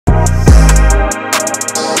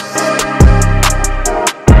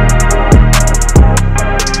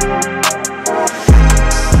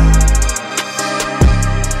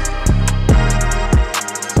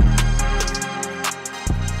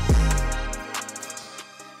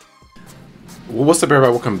Well, what's up,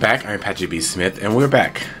 everybody? Welcome back. I'm Patrick B. Smith, and we're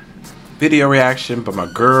back. Video reaction by my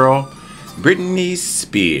girl, Britney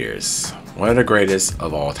Spears, one of the greatest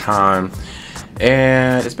of all time.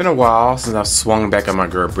 And it's been a while since I've swung back on my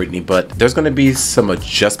girl Britney, but there's going to be some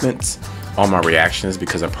adjustments on my reactions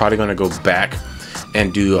because I'm probably going to go back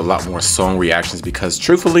and do a lot more song reactions because,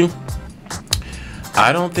 truthfully,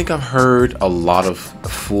 I don't think I've heard a lot of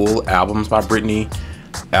full albums by Britney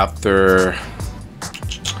after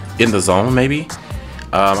In the Zone, maybe.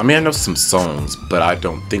 I mean, I know some songs, but I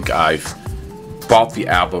don't think I've bought the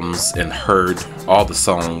albums and heard all the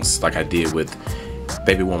songs like I did with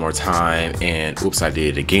Baby One More Time and Oops, I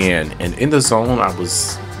Did It Again. And In the Zone, I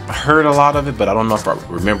heard a lot of it, but I don't know if I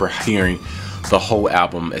remember hearing the whole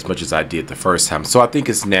album as much as I did the first time. So I think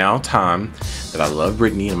it's now time that I love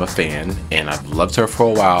Britney, I'm a fan, and I've loved her for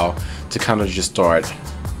a while, to kind of just start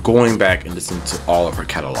going back and listening to all of her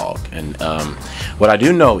catalog. And what I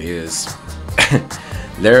do know is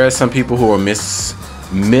there are some people who are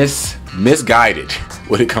misguided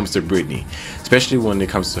when it comes to Britney, especially when it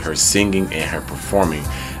comes to her singing and her performing.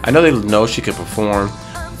 I know they know she can perform,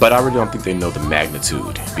 but I really don't think they know the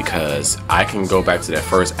magnitude, because I can go back to that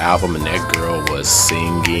first album and that girl was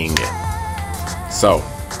singing. So,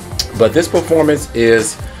 but this performance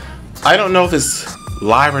is, I don't know if it's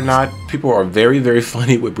live or not. People are very, very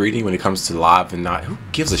funny with Britney when it comes to live and not. Who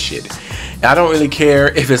gives a shit? I don't really care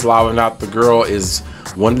if it's live or not. The girl is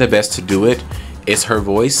one of the best to do it. It's her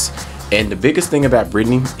voice. And the biggest thing about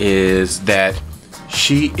Britney is that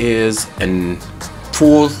she is a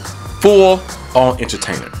full-on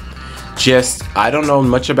entertainer. I don't know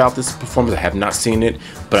much about this performance. I have not seen it,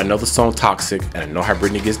 but I know the song Toxic, and I know how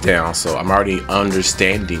Britney gets down, so I'm already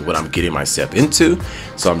understanding what I'm getting myself into.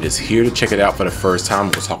 So I'm just here to check it out for the first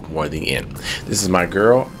time. We'll talk more at the end. This is my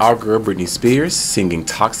girl, our girl Britney Spears, singing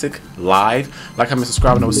Toxic live. Like, comment,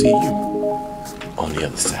 subscribe, and I will see you on the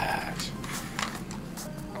other side.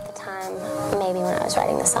 At the time, maybe when I was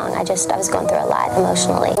writing the song, I was going through a lot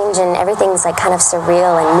emotionally. And everything's like kind of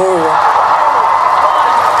surreal and new.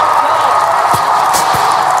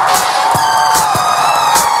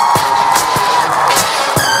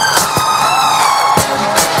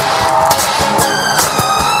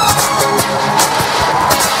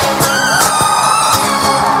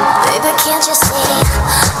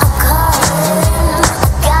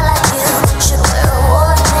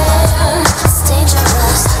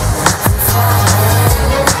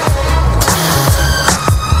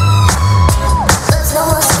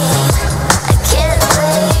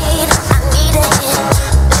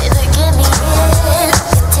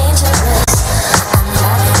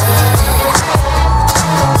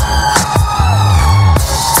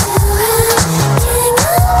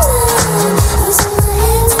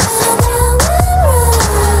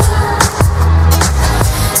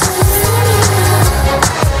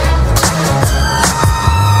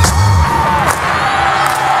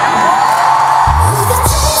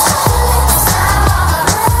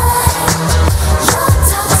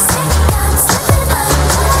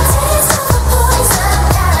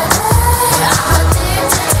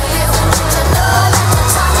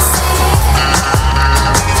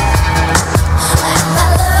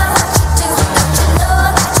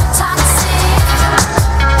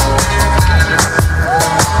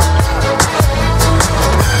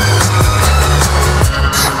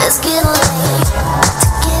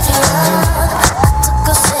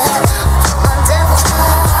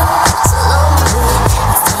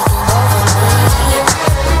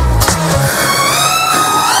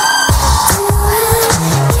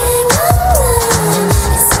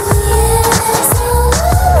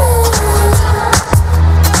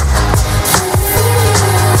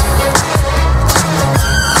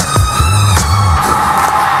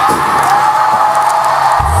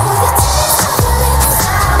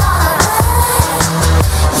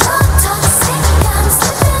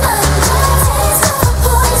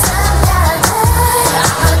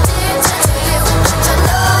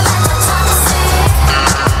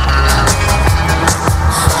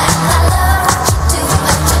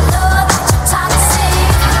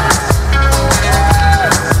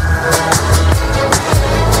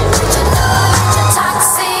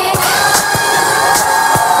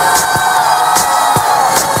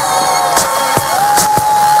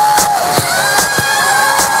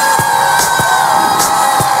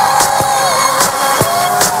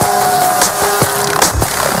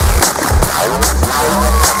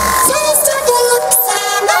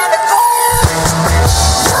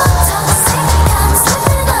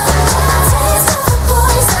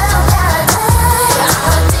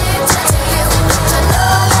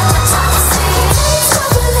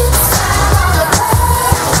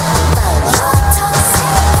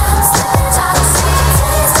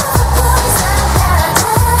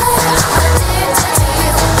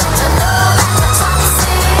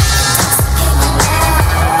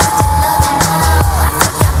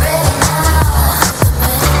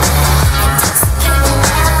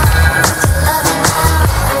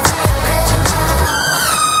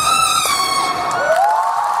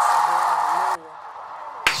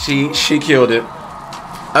 She killed it.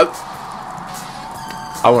 Oh.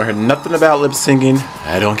 I want to hear nothing about lip singing.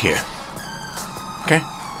 I don't care. Okay.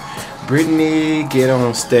 Britney, get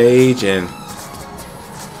on stage and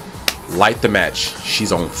light the match.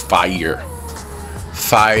 She's on fire.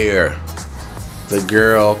 Fire. The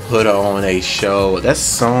girl put on a show. That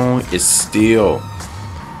song is still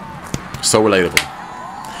so relatable.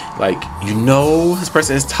 Like, you know this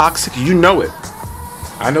person is toxic. You know it.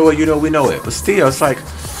 I know it, you know, we know it. But still, it's like,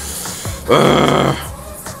 ugh.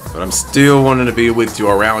 But I'm still wanting to be with you,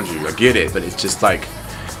 around you. I get it. But it's just like,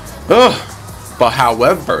 ugh. But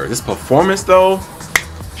however, this performance though,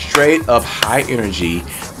 straight up high energy.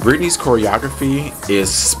 Britney's choreography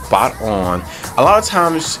is spot on. A lot of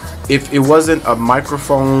times, if it wasn't a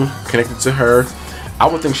microphone connected to her, I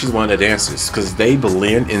would think she's one of the dancers because they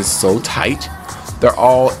blend in so tight. They're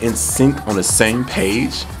all in sync on the same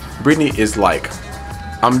page. Britney is like,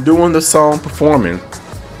 I'm doing the song performing,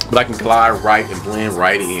 but I can glide right and blend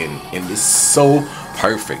right in, and it's so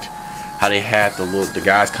perfect. How they had the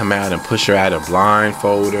guys come out and push her out and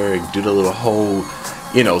blindfold her and do the little whole,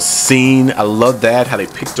 you know, scene. I love that. How they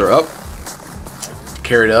picked her up,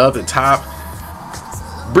 carried her up the top.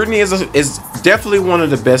 Britney is definitely one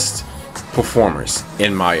of the best performers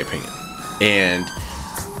in my opinion, and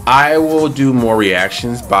I will do more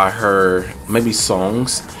reactions by her, maybe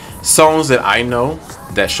songs that I know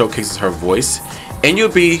that showcases her voice, and you'll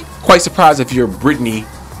be quite surprised if you're a Britney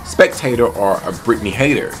spectator or a Britney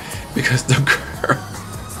hater, because the girl,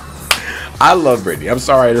 I love Britney. I'm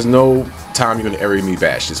sorry, there's no time you're gonna ever hear me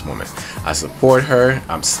bash this woman. I support her.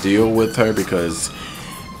 I'm still with her because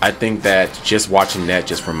I think that just watching that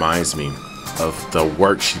just reminds me of the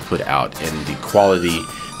work she put out and the quality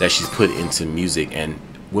that she's put into music. And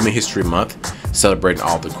Women's History Month, celebrating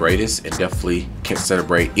all the greatest, and definitely can't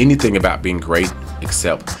celebrate anything about being great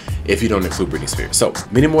except if you don't include Britney Spears. So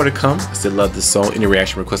many more to come. I still love this song. Any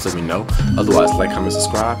reaction requests, let me know. Otherwise, like, comment,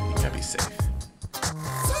 subscribe. You gotta be safe.